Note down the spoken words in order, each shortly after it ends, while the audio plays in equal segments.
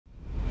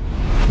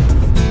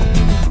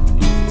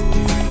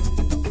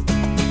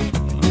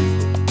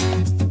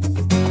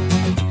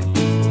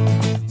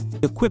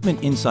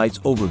Equipment Insights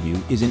Overview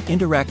is an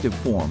interactive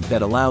form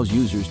that allows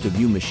users to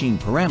view machine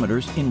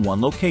parameters in one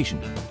location.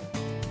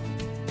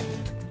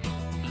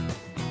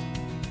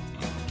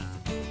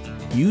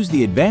 Use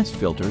the advanced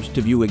filters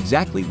to view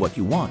exactly what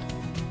you want.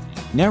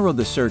 Narrow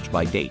the search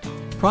by date,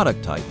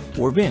 product type,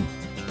 or VIN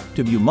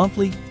to view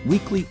monthly,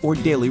 weekly, or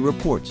daily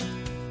reports.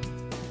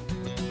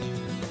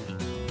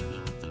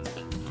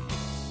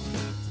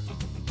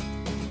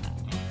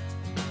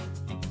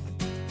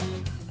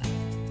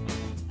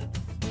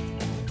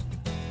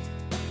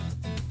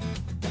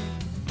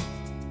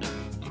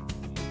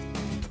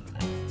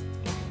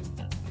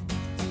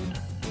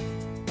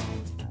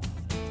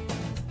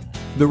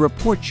 The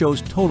report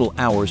shows total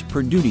hours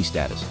per duty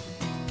status,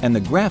 and the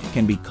graph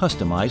can be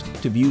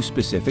customized to view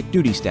specific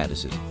duty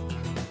statuses.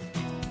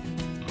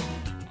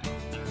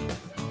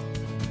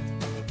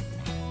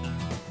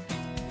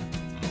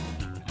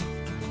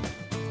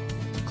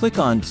 Click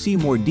on See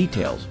More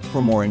Details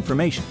for more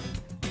information.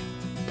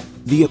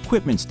 The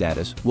equipment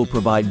status will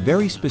provide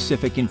very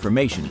specific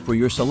information for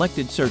your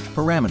selected search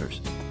parameters.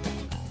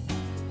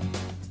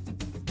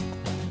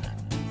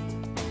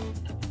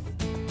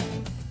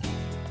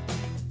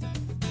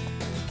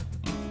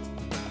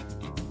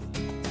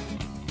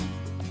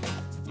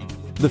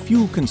 The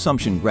fuel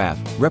consumption graph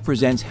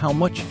represents how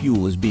much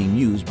fuel is being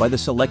used by the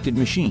selected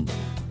machine.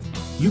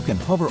 You can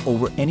hover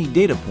over any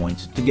data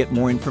points to get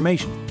more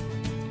information.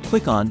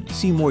 Click on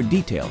See More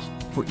Details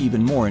for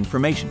even more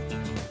information.